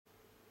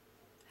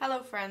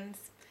Hello friends.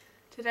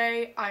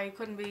 Today I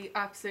couldn't be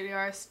absolutely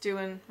arsed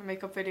doing a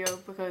makeup video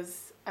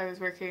because I was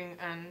working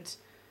and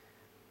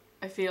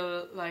I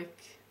feel like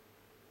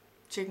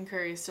chicken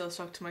curry is still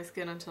stuck to my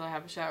skin until I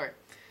have a shower.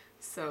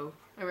 So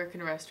I work in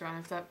a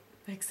restaurant, if that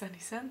makes any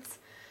sense.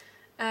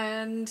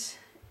 And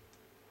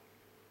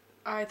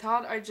I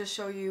thought I'd just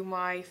show you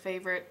my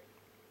favourite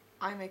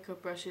eye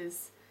makeup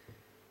brushes.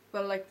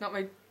 Well, like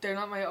they're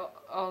not my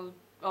all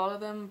of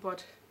them,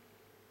 but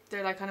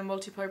they're like kind of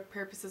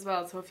multi-purpose as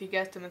well. So if you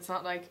get them, it's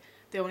not like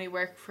they only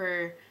work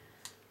for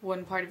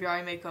one part of your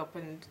eye makeup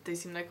and they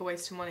seem like a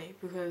waste of money,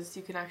 because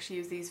you can actually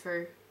use these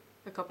for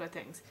a couple of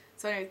things.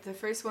 So anyway, the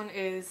first one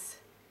is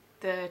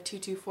the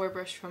 224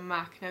 brush from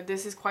MAC. Now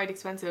this is quite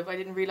expensive. I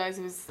didn't realise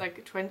it was like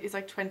it's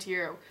like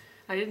 €20.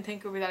 I didn't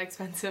think it would be that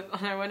expensive,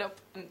 and I went up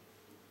and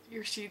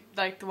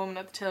the woman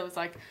at the till was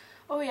like,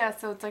 oh yeah,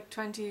 so it's like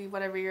 20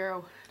 whatever euro.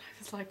 And I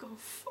was like, oh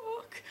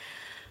fuck.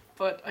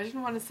 But I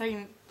didn't want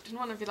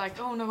to be like,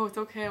 oh no, it's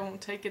okay, I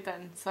won't take it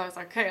then. So I was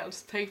like, okay, I'll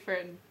just pay for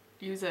it and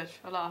use it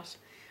a lot.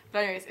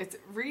 But anyways, it's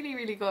really,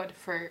 really good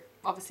for,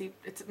 obviously,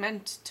 it's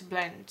meant to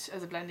blend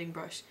as a blending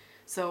brush.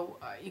 So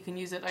you can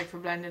use it like for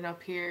blending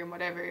up here and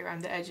whatever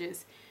around the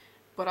edges.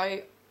 But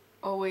I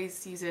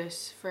always use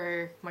it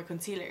for my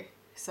concealer.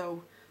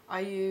 So I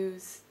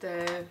use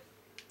the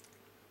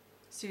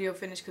Studio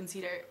Finish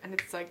concealer, and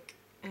it's like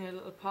in a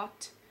little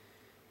pot.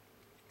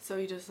 So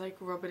you just like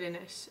rub it in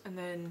it, and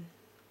then,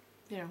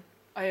 you know,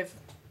 I have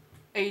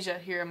Asia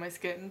here on my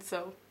skin,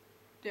 so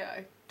yeah,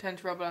 I tend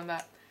to rub it on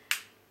that.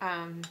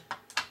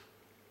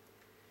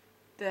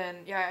 Then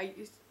yeah, I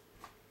use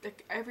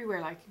like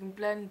everywhere, like you can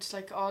blend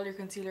like all your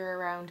concealer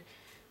around.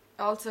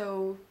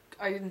 Also,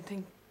 I didn't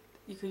think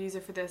you could use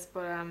it for this,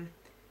 but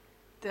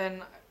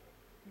then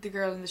the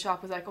girl in the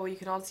shop was like, oh, you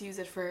can also use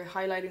it for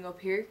highlighting up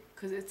here,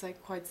 because it's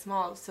like quite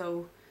small,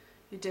 so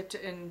you dipped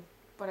it in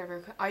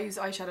whatever. I use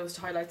eyeshadows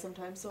to highlight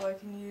sometimes, so I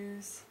can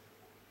use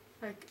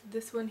like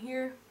this one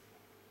here,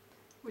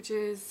 which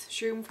is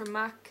Shroom from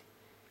MAC.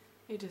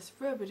 You just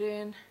rub it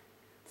in,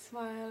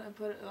 smile, and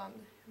put it on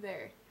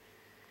there.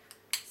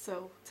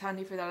 So it's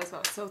handy for that as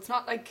well. So it's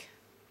not like,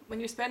 when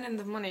you're spending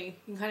the money,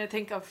 you can kind of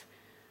think of,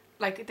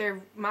 like,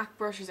 their MAC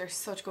brushes are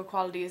such good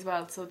quality as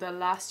well, so they'll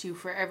last you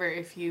forever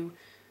if you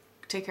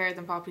take care of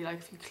them properly, like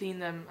if you clean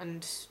them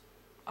and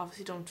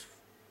obviously don't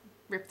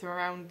rip them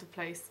around the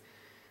place.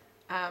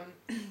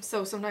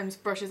 So sometimes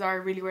brushes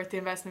are really worth the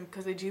investment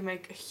because they do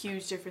make a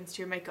huge difference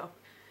to your makeup.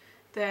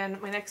 Then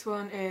my next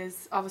one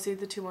is obviously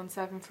the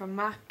 217 from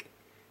MAC.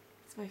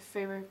 It's my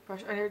favourite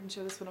brush. I didn't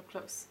show this one up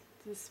close.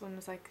 This one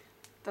is like,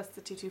 that's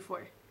the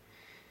 224.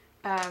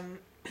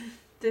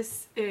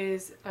 This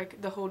is like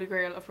the holy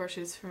grail of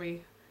brushes for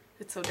me.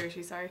 It's so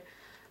dirty, sorry.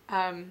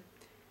 You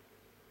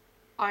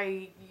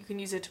can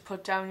use it to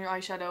put down your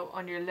eyeshadow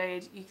on your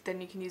lid.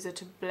 Then you can use it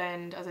to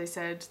blend, as I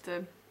said,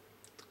 the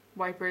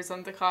wipers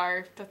on the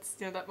car. That's,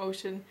 you know, that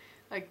motion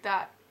like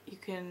that. You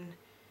can,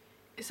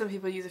 some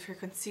people use it for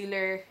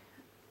concealer.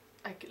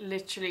 Like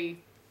literally,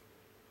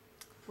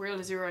 world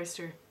is your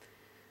oyster.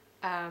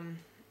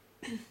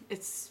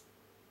 It's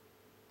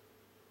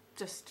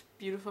just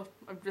beautiful.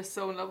 I'm just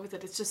so in love with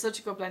it. It's just such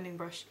a good blending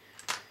brush.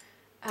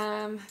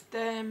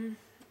 Then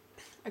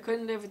I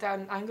couldn't live without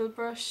an angle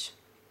brush.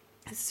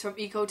 This is from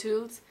Eco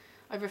Tools.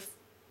 I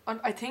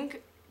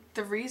think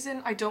the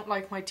reason I don't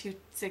like my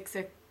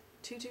 266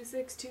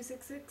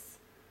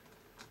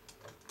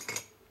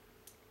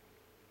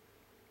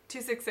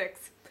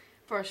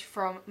 brush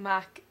from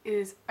MAC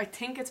is, I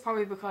think it's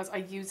probably because I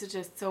use it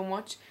just so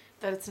much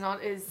that it's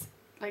not as,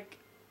 like,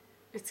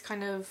 it's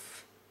kind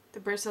of,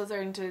 the bristles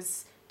aren't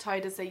as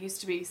tight as they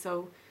used to be,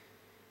 so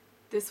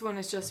this one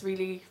is just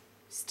really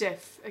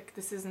stiff. Like,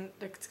 this isn't,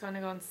 like, it's kind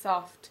of gone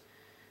soft.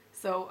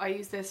 So I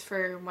use this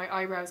for my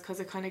eyebrows because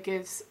it kind of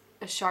gives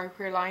a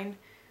sharper line,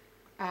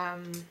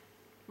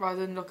 rather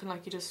than looking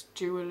like you just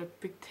drew a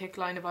big thick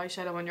line of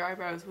eyeshadow on your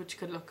eyebrows, which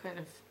could look kind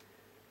of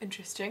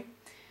interesting.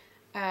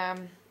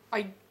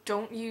 I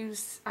don't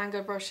use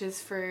angle brushes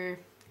for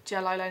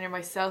gel eyeliner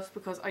myself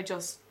because I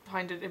just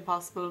find it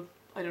impossible.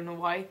 I don't know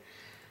why.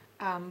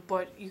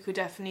 But you could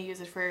definitely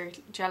use it for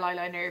gel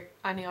eyeliner,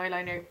 any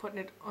eyeliner, putting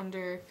it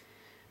under.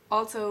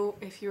 Also,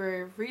 if you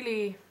were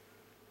really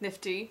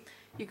nifty,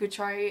 you could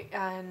try,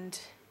 and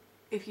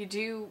if you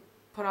do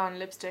put on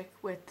lipstick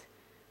with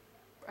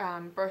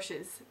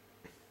brushes,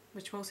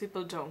 which most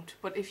people don't,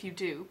 but if you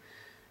do,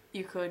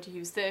 you could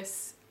use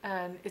this,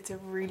 and it's a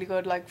really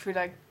good, like, for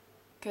like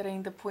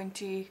getting the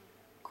pointy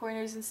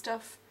corners and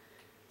stuff.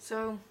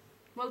 So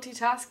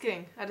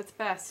multitasking at its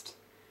best.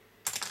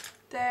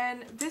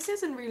 Then this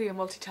isn't really a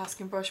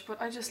multitasking brush,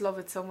 but I just love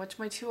it so much.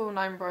 My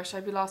 209 brush,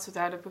 I'd be lost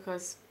without it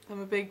because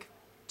I'm a big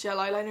gel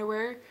eyeliner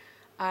wearer,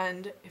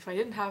 and if I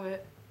didn't have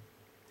it,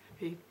 I'd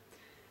be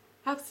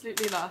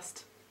absolutely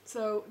lost.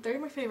 So they're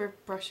my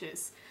favourite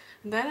brushes.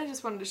 And then I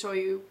just wanted to show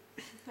you,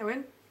 I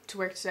went to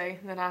work today,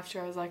 and then after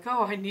I was like,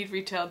 oh, I need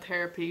retail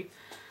therapy,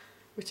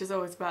 which is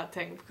always a bad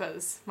thing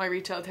because my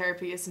retail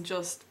therapy isn't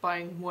just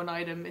buying one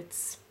item,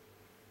 it's,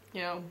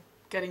 you know,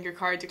 getting your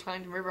card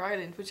declined in River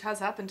Island, which has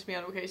happened to me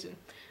on occasion.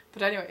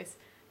 But anyways,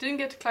 didn't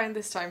get declined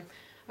this time.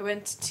 I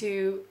went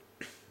to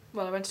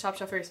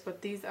Topshop first,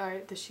 but these are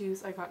the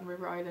shoes I got in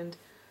River Island.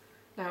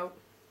 Now,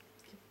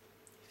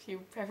 if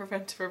you've ever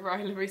went to River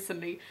Island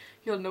recently,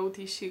 you'll know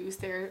these shoes.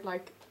 They're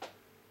like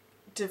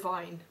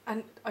divine.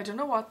 And I don't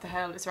know what the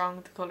hell is wrong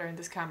with the colour in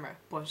this camera,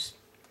 but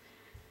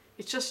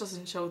it just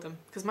doesn't show them.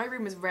 Because my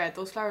room is red.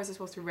 Those flowers are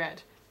supposed to be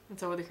red. And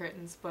so are the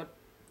curtains, but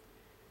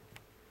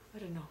I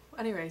don't know.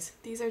 Anyways,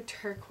 these are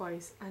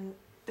turquoise and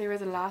they were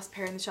the last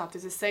pair in the shop.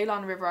 There's a sale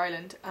on River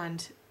Island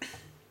and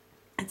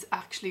it's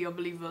actually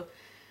unbelievable.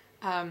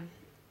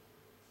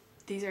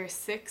 These are a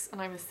 6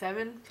 and I'm a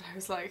 7, but I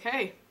was like,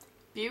 hey,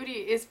 beauty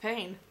is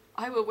pain.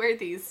 I will wear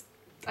these.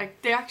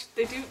 Like they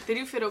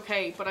do fit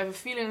okay, but I have a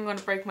feeling I'm going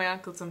to break my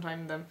ankle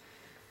sometime in them.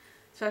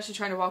 Especially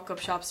trying to walk up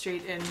Shop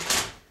Street in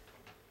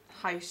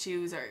high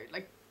shoes or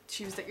like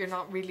shoes that you're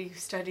not really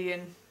steady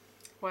in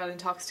while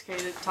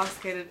intoxicated.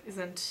 Intoxicated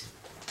isn't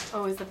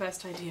always the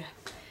best idea.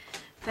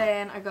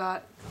 Then I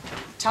got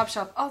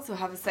Topshop also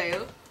have a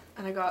sale,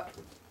 and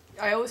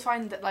I always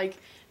find that like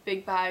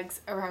big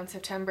bags around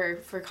September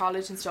for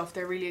college and stuff,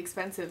 they're really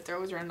expensive. They're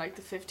always around like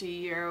the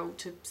 €50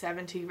 to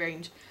 70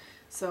 range.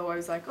 So I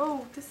was like,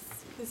 oh, this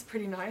is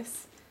pretty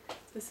nice.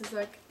 This is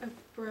like a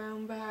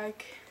brown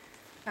bag.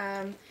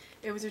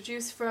 It was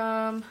reduced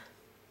from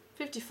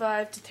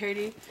 55 to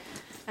 30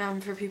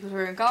 for people who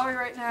are in Galway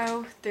right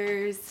now.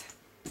 I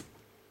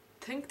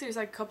think there's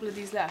like a couple of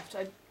these left.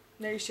 I'm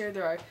nearly sure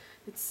there are.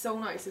 It's so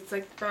nice. It's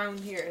like brown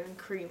here and then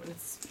cream, and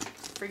it's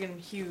friggin'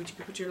 huge. You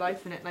can put your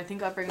life in it, and I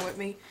think I'll bring it with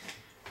me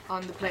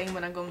on the plane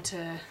when I'm going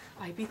to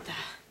Ibiza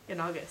in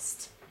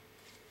August.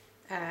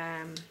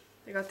 I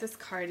got this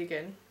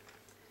cardigan.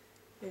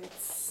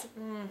 It's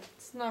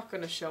not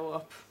gonna show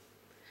up.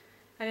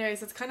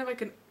 Anyways, it's kind of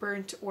like a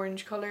burnt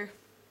orange colour,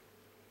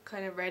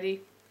 kind of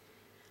ready,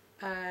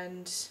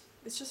 and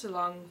it's just a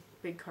long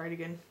big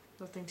cardigan,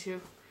 nothing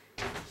too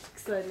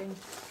exciting.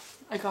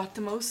 I got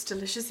the most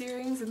delicious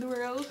earrings in the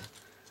world.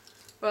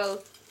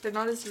 Well, they're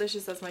not as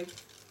delicious as my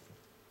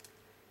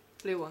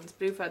blue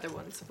feather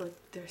ones, but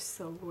they're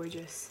so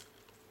gorgeous.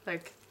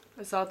 Like,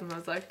 I saw them and I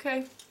was like,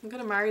 okay, I'm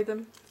gonna marry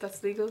them if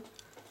that's legal.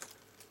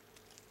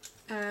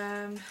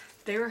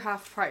 They were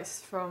half price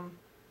from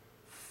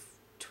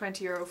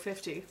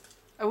 €20.50.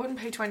 I wouldn't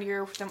pay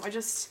 €20 for them.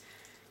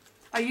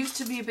 I used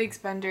to be a big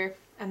spender,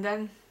 and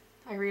then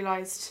I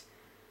realised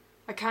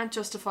I can't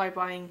justify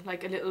buying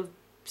like a little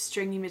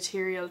stringy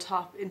material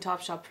top in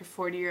Topshop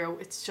for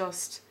 €40. It's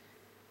just,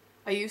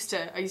 I used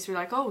to be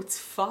like, oh, it's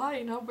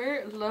fine, I'll wear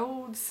it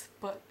loads,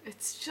 but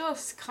it's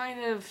just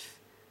kind of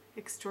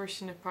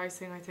extortionate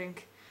pricing, I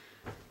think.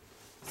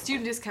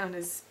 Student discount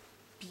is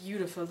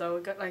beautiful though.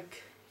 It got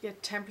like, you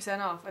get 10%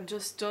 off and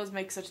just does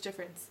make such a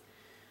difference.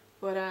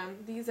 But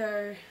these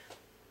are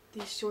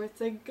these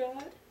shorts I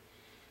got.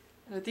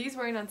 These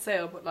weren't on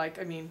sale, but like,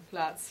 I mean,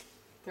 lads,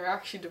 they're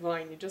actually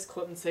divine. You just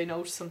couldn't say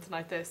no to something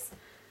like this.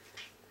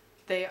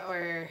 They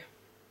are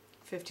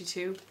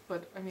 52,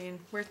 but I mean,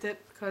 worth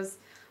it, because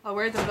I'll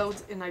wear them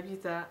loads in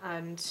Ibiza,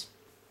 and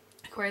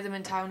I wear them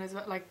in town as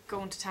well, like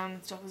going to town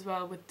and stuff as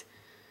well, with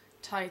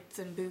tights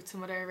and boots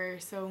and whatever.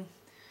 So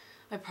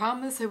I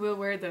promise I will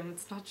wear them.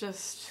 It's not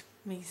just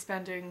me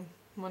spending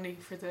money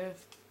for the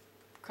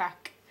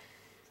crack.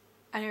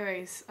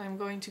 Anyways, I'm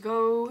going to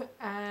go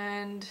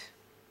and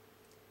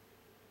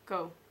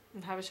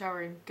have a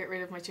shower and get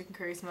rid of my chicken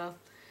curry smell,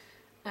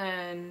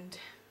 and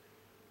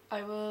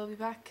I will be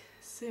back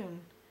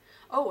soon.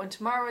 Oh, and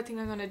tomorrow I think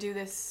I'm going to do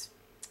this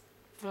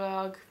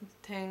vlog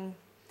thing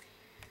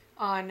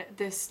on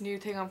this new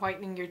thing on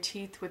whitening your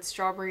teeth with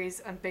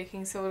strawberries and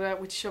baking soda,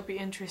 which should be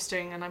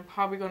interesting, and I'm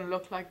probably going to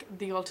look like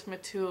the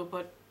ultimate tool,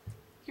 but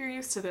you're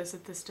used to this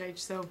at this stage,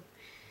 so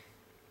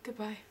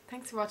goodbye.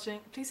 Thanks for watching.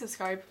 Please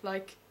subscribe,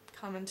 like,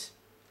 comment,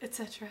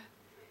 etc.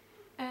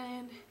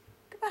 And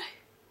goodbye.